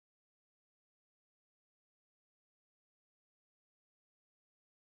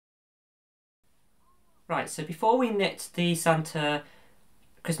Right, so before we knit the Santa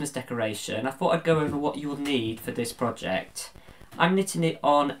Christmas decoration, I thought I'd go over what you'll need for this project. I'm knitting it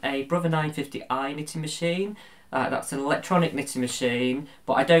on a Brother 950i knitting machine. That's an electronic knitting machine,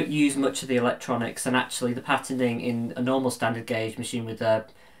 but I don't use much of the electronics, and actually the patterning in a normal standard gauge machine with a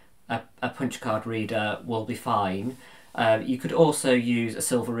punch card reader will be fine. You could also use a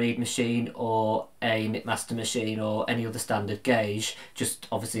silver reed machine or a Knitmaster machine or any other standard gauge, just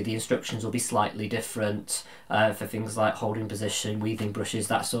obviously the instructions will be slightly different for things like holding position, weaving brushes,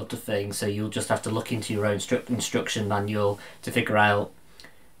 that sort of thing, so you'll just have to look into your own instruction manual to figure out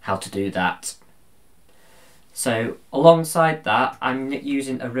how to do that. So alongside that, I'm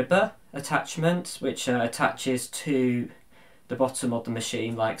using a ribber attachment which attaches to the bottom of the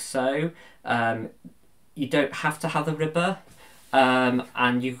machine like so. You don't have to have a ribber,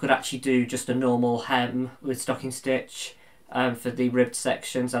 and you could actually do just a normal hem with stocking stitch for the ribbed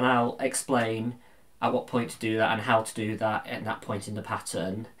sections, and I'll explain at what point to do that and how to do that at that point in the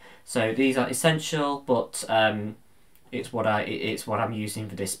pattern. So these are essential, but it's what I'm using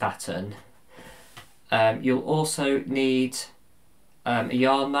for this pattern. You'll also need a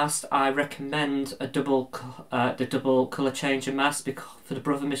yarn mast. I recommend the double colour changer mast for the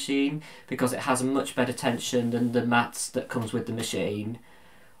Brother machine because it has a much better tension than the mats that comes with the machine.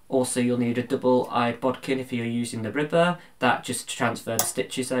 Also, you'll need a double-eyed bodkin if you're using the ribber, that just to transfer the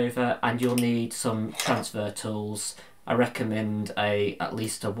stitches over, and you'll need some transfer tools. I recommend at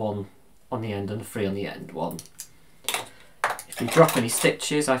least a 1 on the end and a 3 on the end one. If you drop any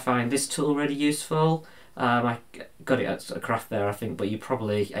stitches, I find this tool really useful. I got it at a craft fair, I think, but you're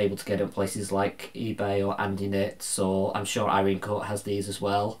probably able to get it in places like eBay or Andy Knits, or I'm sure Irene Court has these as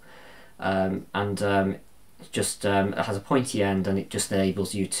well. It has a pointy end, and it just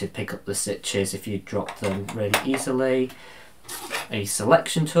enables you to pick up the stitches if you drop them really easily. A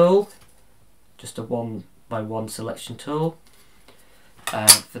selection tool, just a 1x1 selection tool.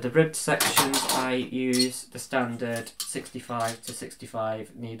 For the ribbed sections, I use the standard 65 to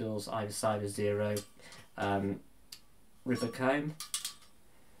 65 needles either side of 0 ribber comb.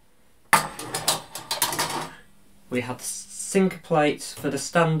 We have sinker plates for the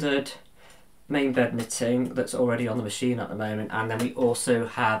standard main bed knitting that's already on the machine at the moment, and then we also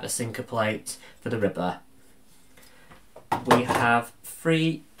have a sinker plate for the ribber. We have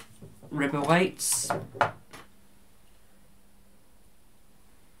 3 ribber weights.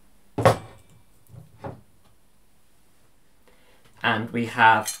 And we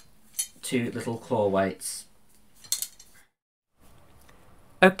have 2 little claw weights.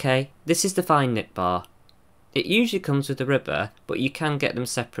 Okay, this is the fine knit bar. It usually comes with a ribber, but you can get them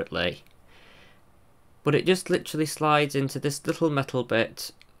separately. But it just literally slides into this little metal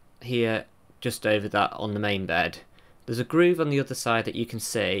bit here, just over that on the main bed. There's a groove on the other side that you can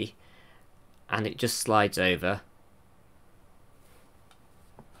see, and it just slides over.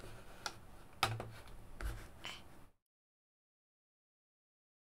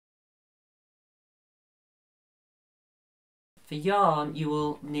 For yarn, you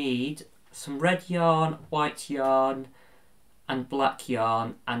will need some red yarn, white yarn, and black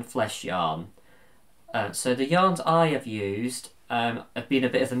yarn, and flesh yarn. So the yarns I have used have been a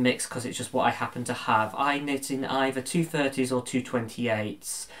bit of a mix because it's just what I happen to have. I knit in either 230s or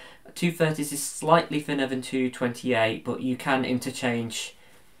 228s. 230s is slightly thinner than 228, but you can interchange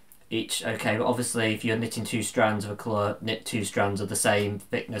each. Okay, but obviously if you're knitting 2 strands of a colour, knit 2 strands of the same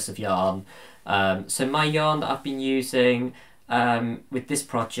thickness of yarn. So my yarn that I've been using with this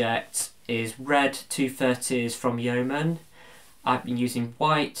project is red 230s from Yeoman. I've been using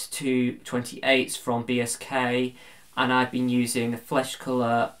white 228s from BSK, and I've been using flesh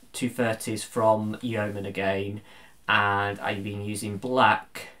colour 230s from Yeoman again, and I've been using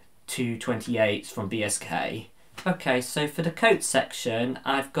black 228s from BSK. Okay, so for the coat section,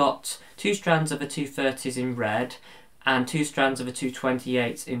 I've got 2 strands of a 230s in red and 2 strands of a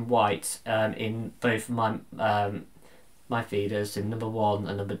 228s in white in both my my feeders, in number 1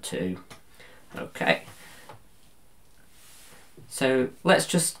 and number 2. Okay, so let's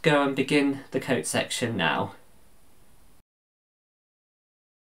just go and begin the coat section now.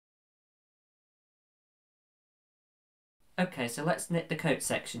 Okay, so let's knit the coat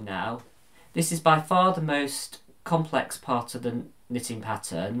section now. This is by far the most complex part of the knitting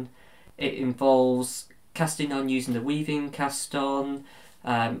pattern. It involves casting on using the weaving cast on,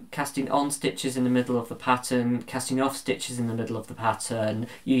 casting on stitches in the middle of the pattern, casting off stitches in the middle of the pattern,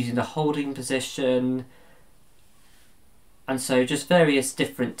 using the holding position, and so just various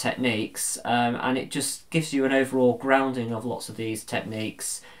different techniques, and it just gives you an overall grounding of lots of these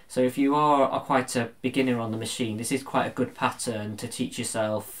techniques. So if you are quite a beginner on the machine, this is quite a good pattern to teach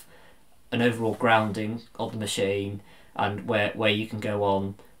yourself an overall grounding of the machine, and where you can go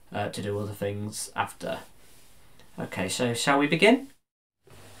on to do other things after. Okay, so shall we begin?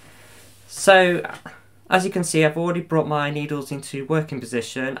 So, as you can see, I've already brought my needles into working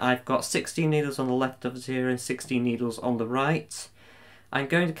position. I've got 16 needles on the left of here and 16 needles on the right. I'm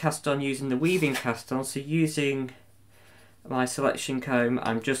going to cast on using the weaving cast on, so using my selection comb,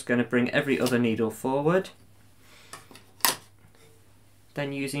 I'm just going to bring every other needle forward.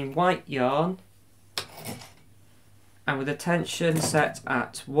 Then using white yarn, and with the tension set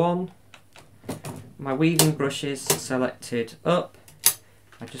at 1, my weaving brushes selected up,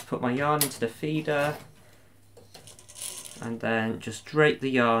 I just put my yarn into the feeder and then just drape the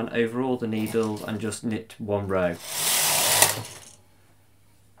yarn over all the needles and just knit 1 row.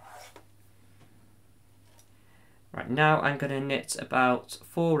 Right, now I'm going to knit about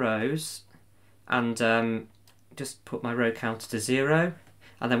 4 rows and just put my row counter to 0,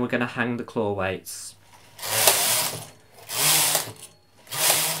 and then we're going to hang the claw weights.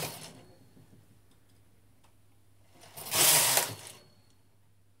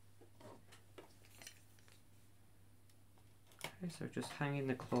 Okay, so just hanging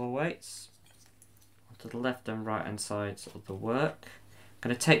the claw weights onto the left and right hand sides of the work. I'm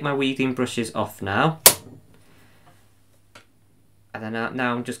going to take my weaving brushes off now. And then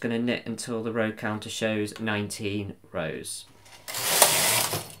now I'm just going to knit until the row counter shows 19 rows.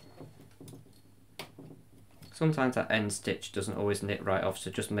 Sometimes that end stitch doesn't always knit right off, so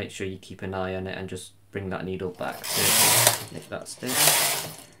just make sure you keep an eye on it and just bring that needle back to knit that stitch.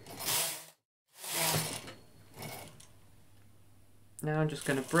 Now I'm just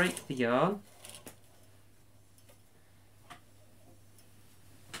going to break the yarn.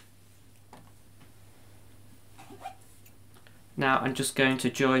 Now I'm just going to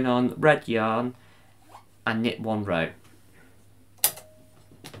join on red yarn and knit 1 row.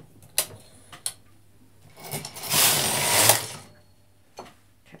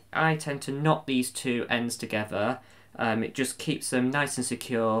 Okay, I tend to knot these 2 ends together. It just keeps them nice and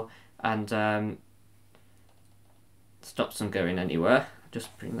secure and stops them going anywhere.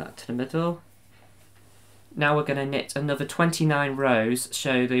 Just bring that to the middle. Now we're going to knit another 29 rows,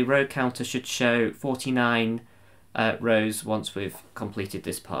 so the row counter should show 49 rows once we've completed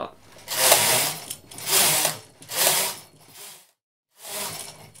this part.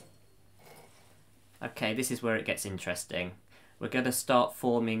 Okay, this is where it gets interesting. We're going to start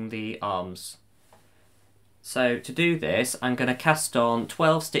forming the arms. So to do this, I'm going to cast on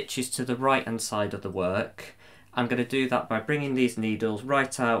 12 stitches to the right hand side of the work. I'm going to do that by bringing these needles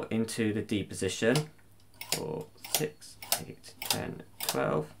right out into the D position. 4, 6, 8, 10,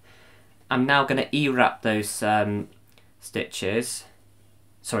 12. I'm now going to E-wrap those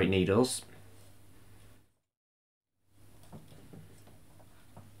needles.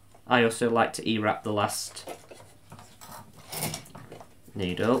 I also like to E-wrap the last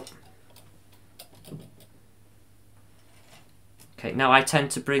needle. Okay, now I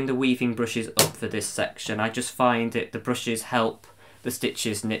tend to bring the weaving brushes up for this section. I just find the brushes help the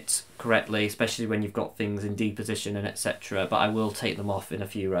stitches knit correctly, especially when you've got things in D position and etc. But I will take them off in a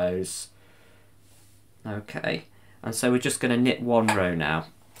few rows. Okay, and so we're just going to knit 1 row now,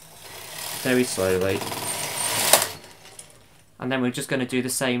 very slowly. And then we're just going to do the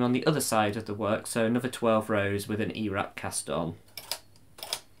same on the other side of the work, so another 12 rows with an E-wrap cast on.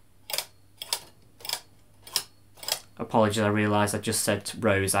 Apologies, I realised I just said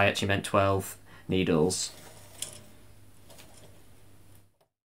rows, I actually meant 12 needles.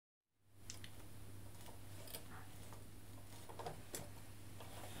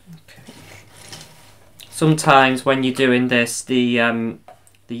 Okay. Sometimes when you're doing this, the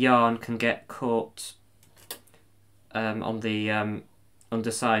yarn can get caught on the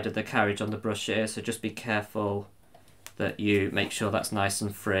underside of the carriage on the brush here, so just be careful that you make sure that's nice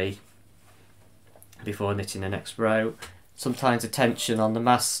and free before knitting the next row. Sometimes the tension on the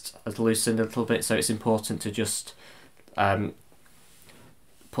mast has loosened a little bit, so it's important to just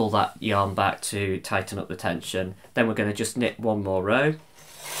pull that yarn back to tighten up the tension. Then we're going to just knit 1 more row.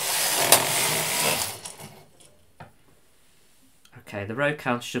 Okay, the row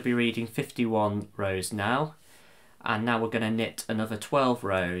count should be reading 51 rows now. And now we're going to knit another 12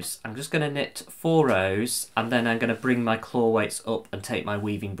 rows. I'm just going to knit 4 rows and then I'm going to bring my claw weights up and take my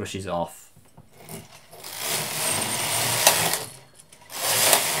weaving brushes off.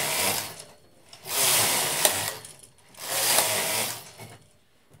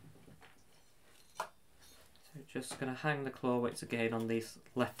 So just going to hang the claw weights again on these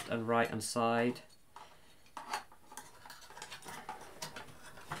left and right hand side.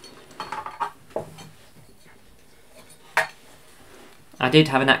 I did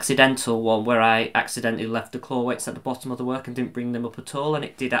have an accidental one where I accidentally left the claw weights at the bottom of the work and didn't bring them up at all, and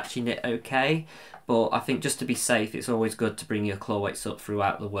it did actually knit okay. But I think just to be safe, it's always good to bring your claw weights up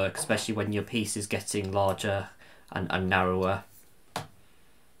throughout the work, especially when your piece is getting larger and narrower.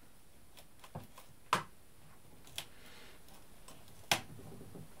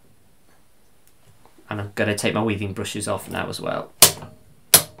 And I'm going to take my weaving brushes off now as well.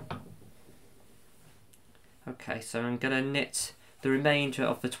 Okay, so I'm going to knit the remainder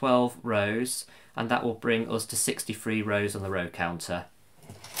of the 12 rows, and that will bring us to 63 rows on the row counter.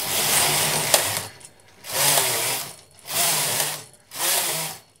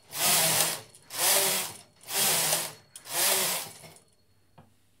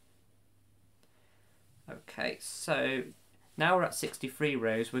 Okay, so now we're at 63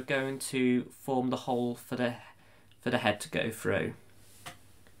 rows, we're going to form the hole for the head to go through.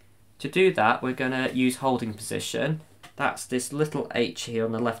 To do that, we're going to use holding position. That's this little H here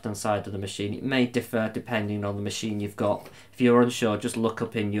on the left hand side of the machine. It may differ depending on the machine you've got. If you're unsure, just look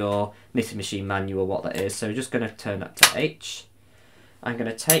up in your knitting machine manual what that is. So we're just going to turn that to H. I'm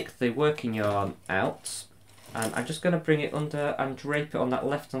going to take the working yarn out, and I'm just going to bring it under and drape it on that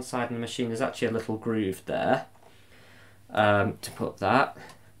left hand side of the machine. There's actually a little groove there to put that.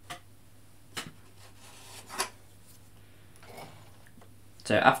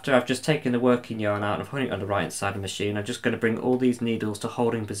 So after I've just taken the working yarn out and putting it on the right hand side of the machine, I'm just going to bring all these needles to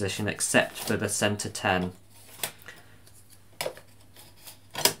holding position except for the centre 10.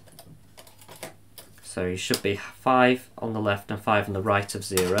 So you should be 5 on the left and 5 on the right of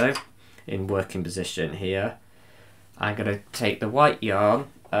 0 in working position here. I'm going to take the white yarn,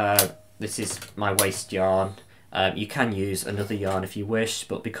 this is my waste yarn. You can use another yarn if you wish,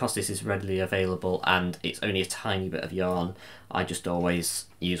 but because this is readily available and it's only a tiny bit of yarn, I just always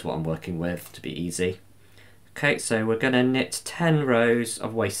use what I'm working with to be easy. Okay, so we're going to knit 10 rows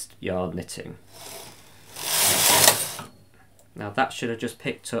of waste yarn knitting. Now that should have just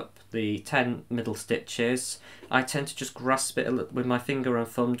picked up the 10 middle stitches. I tend to just grasp it a little with my finger and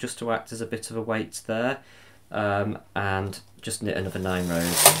thumb just to act as a bit of a weight there, and just knit another 9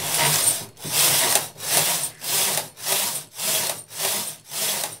 rows.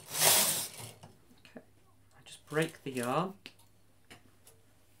 Break the yarn,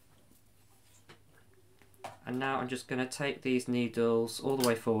 and now I'm just going to take these needles all the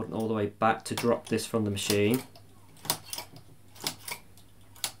way forward and all the way back to drop this from the machine,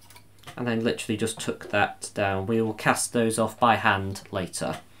 and then literally just tuck that down. We will cast those off by hand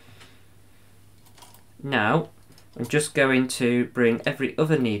later. Now I'm just going to bring every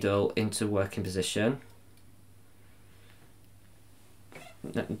other needle into working position.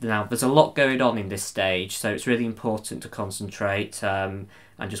 Now there's a lot going on in this stage, so it's really important to concentrate and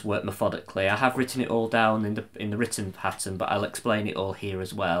just work methodically. I have written it all down in the written pattern, but I'll explain it all here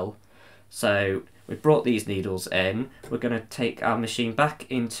as well. So we've brought these needles in. We're going to take our machine back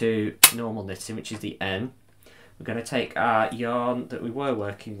into normal knitting, which is the N. We're going to take our yarn that we were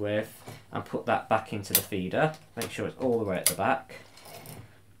working with and put that back into the feeder. Make sure it's all the way at the back.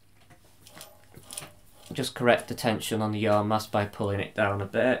 Just correct the tension on the yarn mass by pulling it down a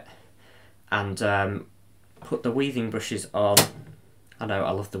bit, and put the weaving brushes on. I know,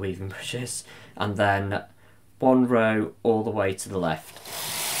 I love the weaving brushes. And then 1 row all the way to the left.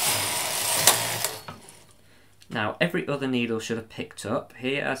 Now every other needle should have picked up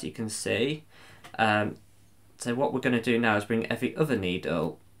here, as you can see. So what we're going to do now is bring every other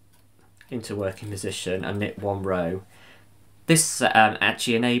needle into working position and knit 1 row. This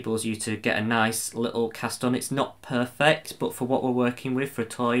actually enables you to get a nice little cast on. It's not perfect, but for what we're working with, for a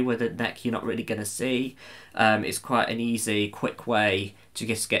toy with a neck you're not really going to see, it's quite an easy, quick way to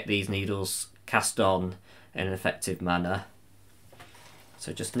just get these needles cast on in an effective manner.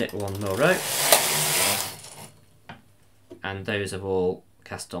 So just knit 1 more row, and those have all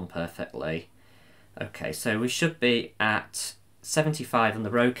cast on perfectly. Okay, so we should be at 75 on the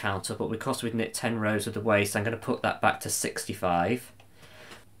row counter, but because we've knit 10 rows of the waist, I'm going to put that back to 65.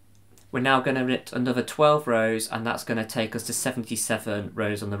 We're now going to knit another 12 rows, and that's going to take us to 77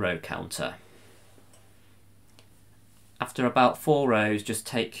 rows on the row counter. After about 4 rows, just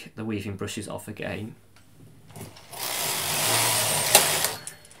take the weaving brushes off again.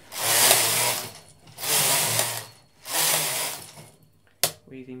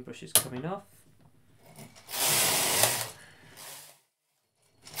 Weaving brushes coming off.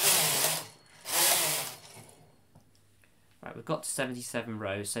 Right, we've got to 77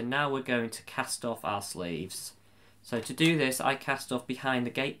 rows, so now we're going to cast off our sleeves. So to do this, I cast off behind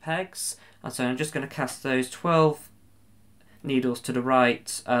the gate pegs, and so I'm just going to cast those 12 needles to the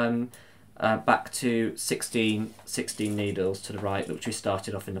right back to 16 needles to the right, which we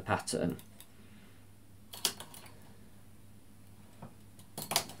started off in the pattern.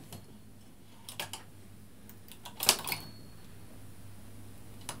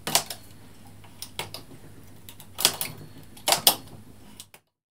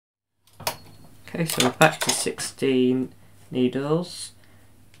 Okay, so we're back to 16 needles.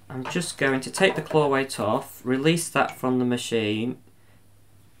 I'm just going to take the claw weight off, release that from the machine,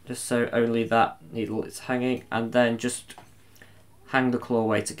 just so only that needle is hanging, and then just hang the claw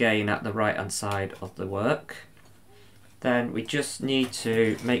weight again at the right hand side of the work. Then we just need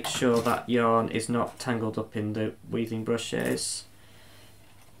to make sure that yarn is not tangled up in the weaving brushes,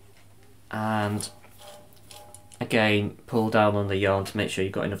 and again pull down on the yarn to make sure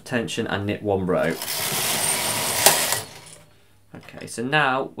you've got enough tension, and knit one row. Okay, so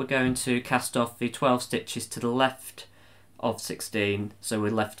now we're going to cast off the 12 stitches to the left of 16, so we're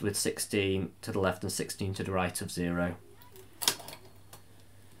left with 16 to the left and 16 to the right of 0.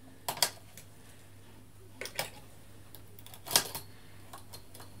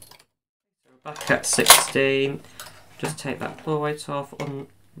 Back at 16, just take that claw weight off,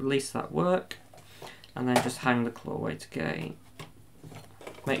 release that work, and then just hang the claw weight again.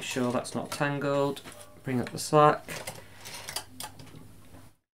 Make sure that's not tangled, bring up the slack.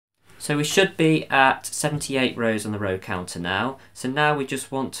 So we should be at 78 rows on the row counter now. So now we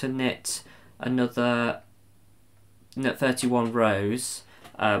just want to knit another 31 rows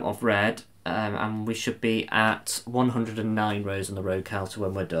of red, and we should be at 109 rows on the row counter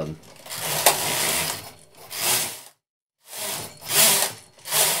when we're done.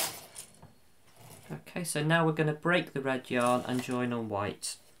 Okay, so now we're going to break the red yarn and join on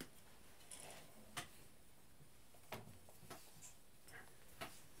white.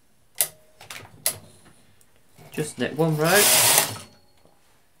 Just knit one row,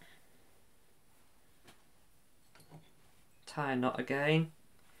 tie a knot again.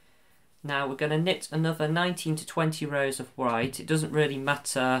 Now we're going to knit another 19 to 20 rows of white. It doesn't really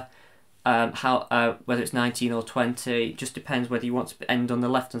matter whether it's 19 or 20, it just depends whether you want to end on the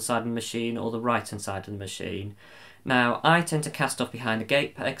left hand side of the machine or the right hand side of the machine. Now I tend to cast off behind the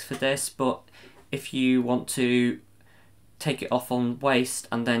gate pegs for this, but if you want to take it off on waist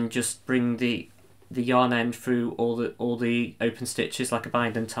and then just bring the yarn end through all the open stitches like a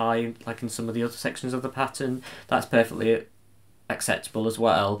bind and tie, like in some of the other sections of the pattern, that's perfectly acceptable as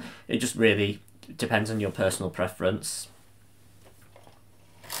well. It just really depends on your personal preference.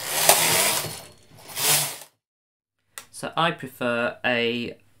 So I prefer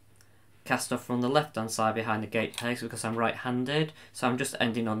a cast off from the left hand side behind the gate pegs because I'm right handed, so I'm just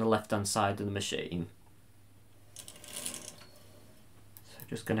ending on the left hand side of the machine.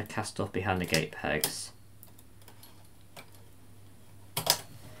 Just going to cast off behind the gate pegs.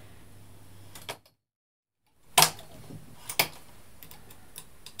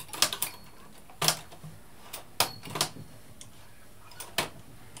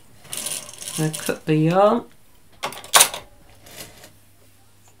 Now cut the yarn.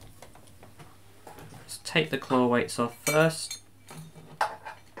 Let's take the claw weights off first.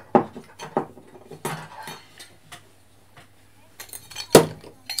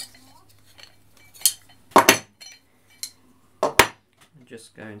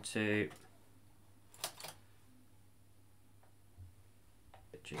 Just going to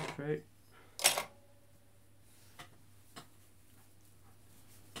stitch it through.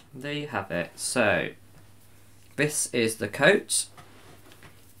 There you have it. So this is the coat.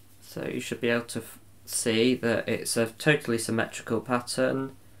 So you should be able to see that it's a totally symmetrical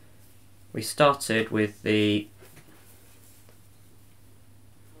pattern. We started with the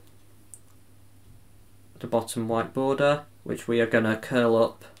bottom white border, which we are going to curl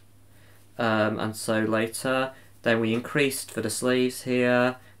up and sew later. Then we increased for the sleeves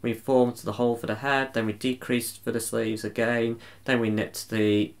here, we formed the hole for the head, then we decreased for the sleeves again, then we knit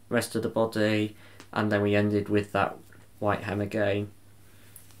the rest of the body, and then we ended with that white hem again.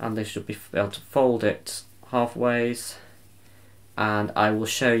 And this should be able to fold it halfways, and I will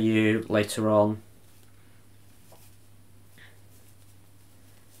show you later on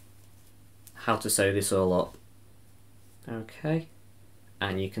how to sew this all up. Okay,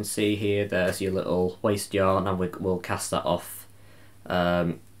 and you can see here there's your little waste yarn, and we'll cast that off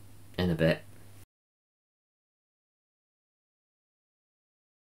in a bit.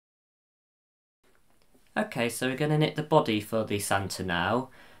 Okay, so we're going to knit the body for the Santa now.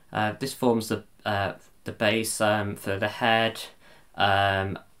 This forms the base for the head,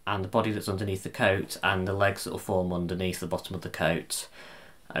 and the body that's underneath the coat, and the legs that will form underneath the bottom of the coat.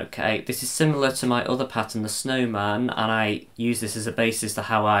 Okay, this is similar to my other pattern, the snowman, and I use this as a basis to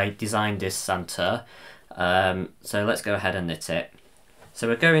how I designed this Santa. So let's go ahead and knit it. So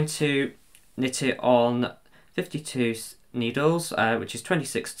we're going to knit it on 52 needles, which is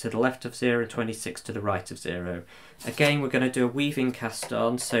 26 to the left of 0 and 26 to the right of 0. Again, we're going to do a weaving cast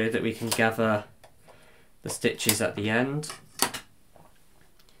on so that we can gather the stitches at the end. So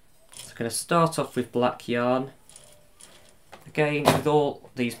I'm going to start off with black yarn. Again, with all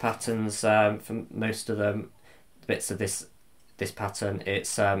these patterns, for most of them, the bits of this pattern,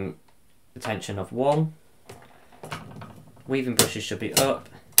 it's the tension of 1. Weaving brushes should be up,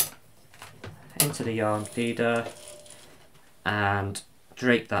 into the yarn feeder, and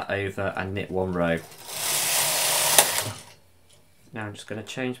drape that over and knit 1 row. Now I'm just going to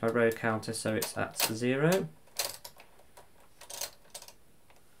change my row counter so it's at 0.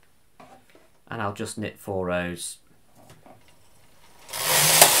 And I'll just knit 4 rows.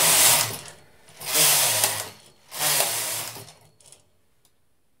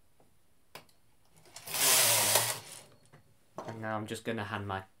 And now I'm just going to hand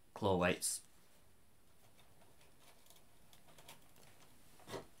my claw weights.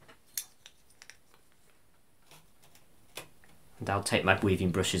 And I'll take my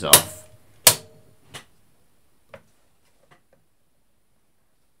weaving brushes off.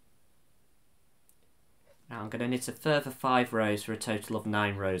 Now I'm going to knit a further 5 rows for a total of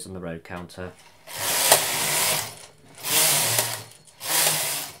 9 rows on the row counter.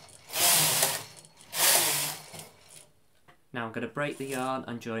 Now I'm going to break the yarn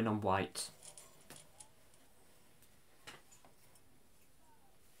and join on white.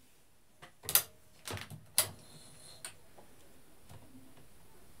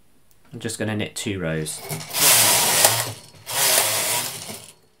 I'm just going to knit 2 rows.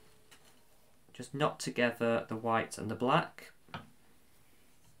 Just knot together the white and the black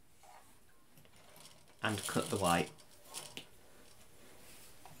and cut the white.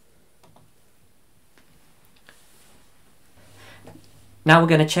 Now we're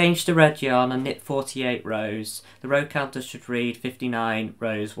going to change to red yarn and knit 48 rows. The row counter should read 59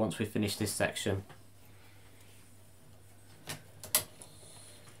 rows once we finish this section.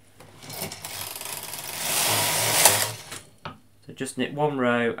 So just knit 1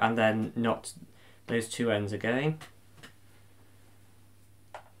 row and then knot those 2 ends again.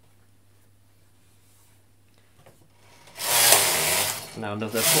 Now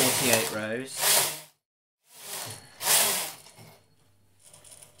another 48 rows.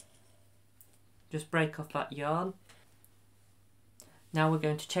 Just break off that yarn. Now we're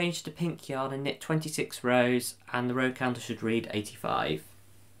going to change to pink yarn and knit 26 rows, and the row counter should read 85.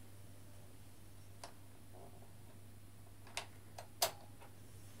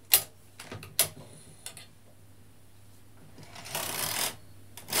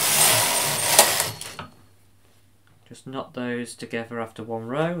 Just knot those together after 1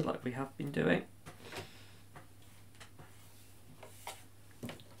 row like we have been doing.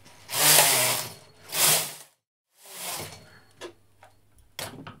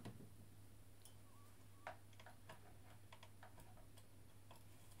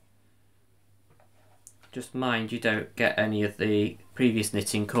 Just mind you don't get any of the previous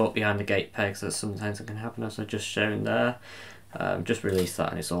knitting caught behind the gate pegs, that sometimes can happen, as I've just shown there. Just release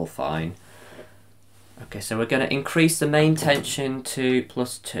that and it's all fine. Okay, so we're going to increase the main tension to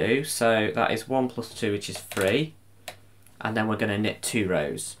 +2, so that is 1 + 2, which is 3, and then we're going to knit 2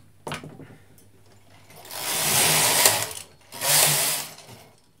 rows.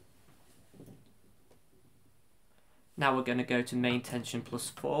 Now we're going to go to main tension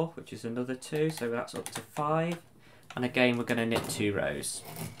 +4, which is another 2, so that's up to 5, and again we're going to knit 2 rows.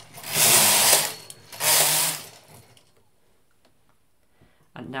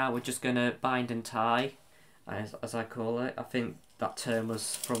 And now we're just going to bind and tie, as I call it. I think that term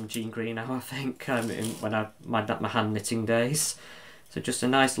was from Jean Greenough, I think, when I my hand knitting days. So just a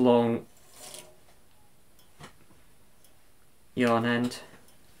nice long yarn end,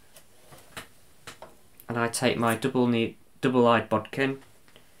 and I take my double-eyed bodkin,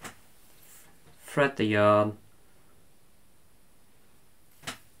 thread the yarn,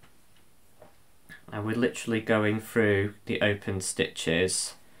 and we're literally going through the open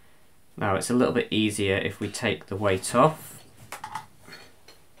stitches. Now it's a little bit easier if we take the weight off.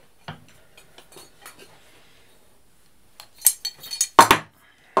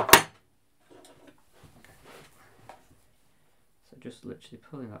 So just literally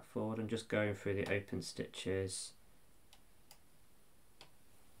pulling that forward and just going through the open stitches.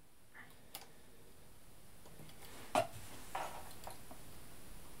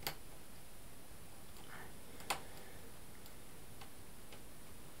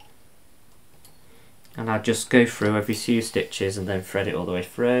 I just go through every few stitches and then thread it all the way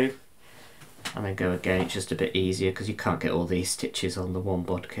through, and then go again. It's just a bit easier because you can't get all these stitches on the one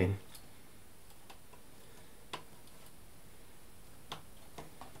bodkin.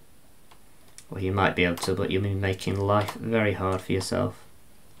 Well, you might be able to, but you'll be making life very hard for yourself.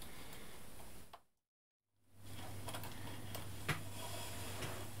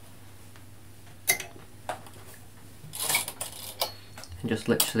 And just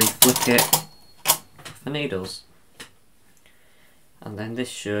literally flick it off the needles. And then this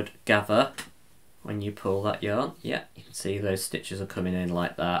should gather when you pull that yarn. Yeah, you can see those stitches are coming in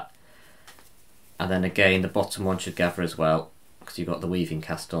like that. And then again, the bottom one should gather as well, because you've got the weaving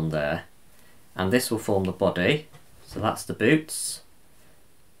cast on there. And this will form the body. So that's the boots,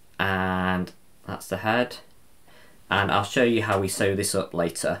 and that's the head. And I'll show you how we sew this up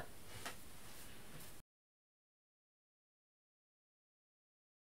later.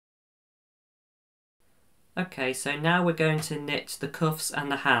 Okay, so now we're going to knit the cuffs and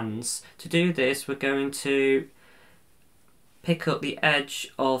the hands. To do this, we're going to pick up the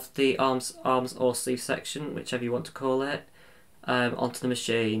edge of the arms or sleeve section, whichever you want to call it, onto the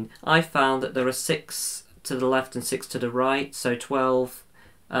machine. I found that there are 6 to the left and 6 to the right, so 12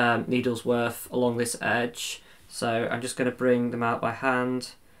 needles worth along this edge. So I'm just going to bring them out by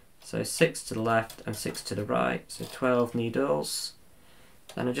hand. So 6 to the left and 6 to the right, so 12 needles.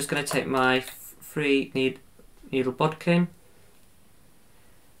 Then I'm just going to take my 3 needle bodkin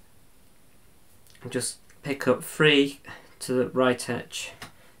and just pick up 3 to the right edge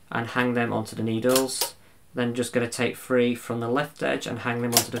and hang them onto the needles. Then just going to take 3 from the left edge and hang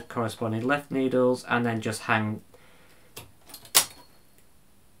them onto the corresponding left needles, and then just hang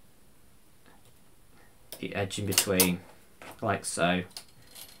the edge in between, like so.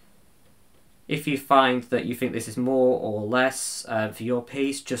 If you find that you think this is more or less for your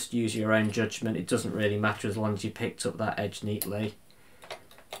piece, just use your own judgment. It doesn't really matter as long as you picked up that edge neatly.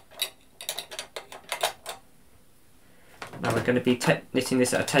 Now we're going to be knitting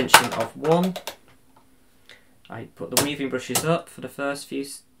this at a tension of 1. I put the weaving brushes up for the first few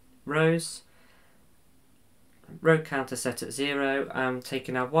rows. Row counter set at 0. I'm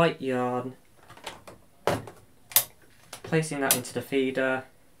taking our white yarn, placing that into the feeder.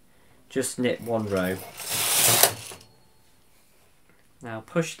 Just knit 1 row. Now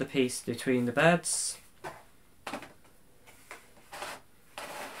push the piece between the beds.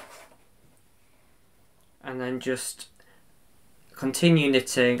 And then just continue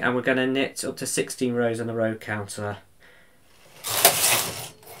knitting, and we're going to knit up to 16 rows on the row counter.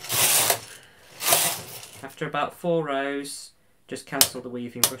 After about 4 rows, just cancel the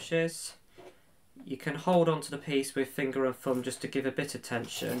weaving brushes. You can hold onto the piece with finger and thumb just to give a bit of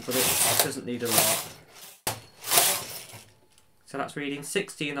tension, but it doesn't need a lot. So that's reading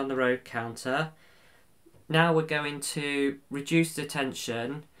 16 on the row counter. Now we're going to reduce the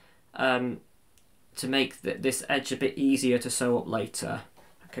tension to make this edge a bit easier to sew up later.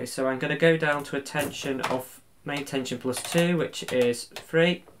 Okay, so I'm going to go down to a tension of main tension plus 2, which is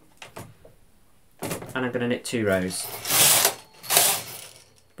 3, and I'm going to knit 2 rows.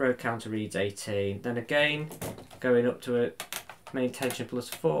 Row counter reads 18. Then again, going up to a main tension plus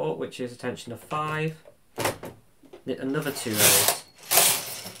 4, which is a tension of 5. Knit another 2 rows.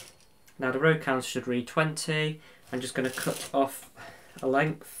 Now the row counter should read 20. I'm just going to cut off a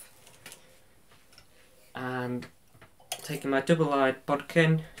length, and taking my double-eyed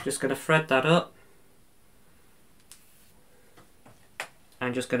bodkin, just going to thread that up.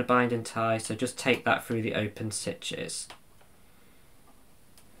 I'm just going to bind and tie, so just take that through the open stitches.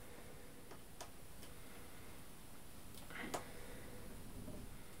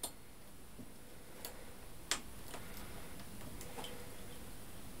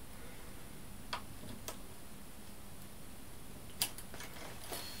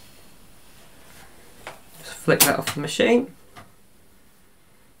 Flick that off the machine,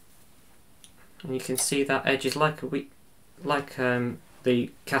 and you can see that edge is like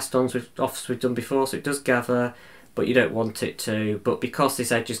the cast-ons offs we've done before, so it does gather, but you don't want it to. But because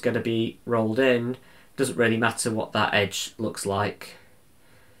this edge is going to be rolled in, it doesn't really matter what that edge looks like.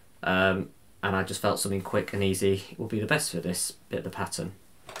 And I just felt something quick and easy will be the best for this bit of the pattern.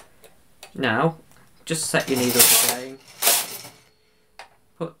 Now, just set your needles again.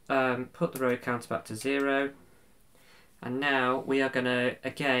 Put the row counter back to 0, and now we are going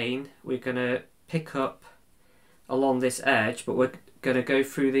to pick up along this edge, but we're going to go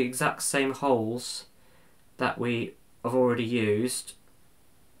through the exact same holes that we have already used.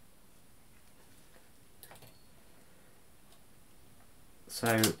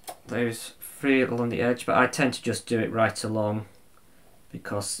 So those 3 along the edge, but I tend to just do it right along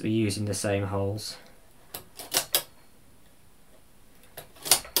because we're using the same holes.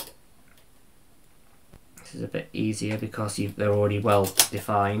 This is a bit easier because they're already well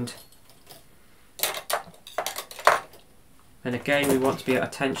defined. And again, we want to be at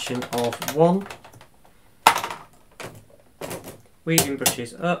a tension of 1. Weaving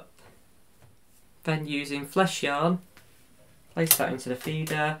brushes up, then using flesh yarn, place that into the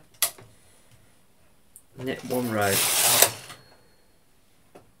feeder, knit 1 row.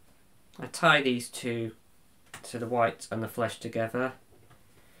 I tie these two to the white and the flesh together,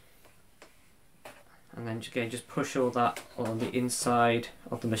 and then again just push all that on the inside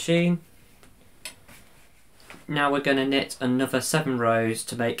of the machine. Now we're going to knit another 7 rows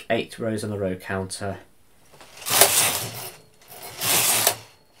to make 8 rows on the row counter.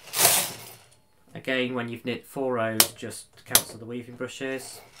 Again, when you've knit 4 rows, just cancel the weaving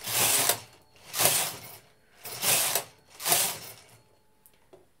brushes.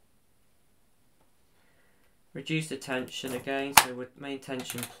 Reduce the tension again, so with main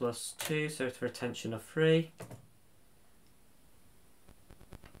tension +2, so for a tension of 3.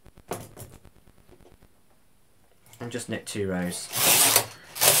 And just knit 2 rows.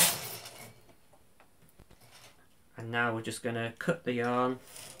 And now we're just going to cut the yarn.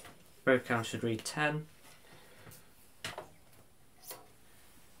 Row count should read 10.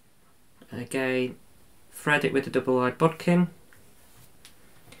 And again, thread it with the double-eyed bodkin.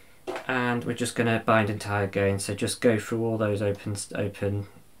 And we're just going to bind and tie again, so just go through all those open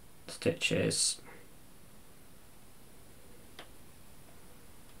stitches.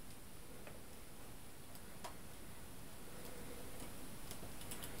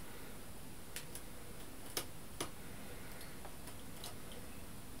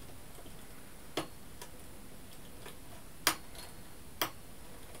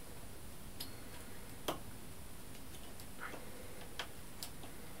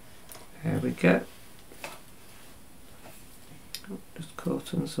 There we go. Oh, just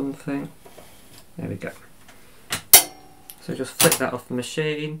caught on something. There we go. So just flick that off the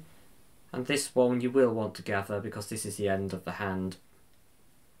machine, and this one you will want to gather because this is the end of the hand.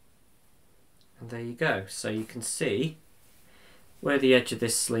 And there you go. So you can see where the edge of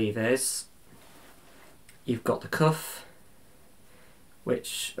this sleeve is. You've got the cuff,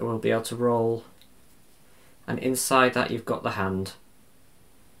 which will be able to roll, and inside that you've got the hand.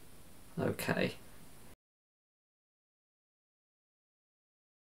 Okay,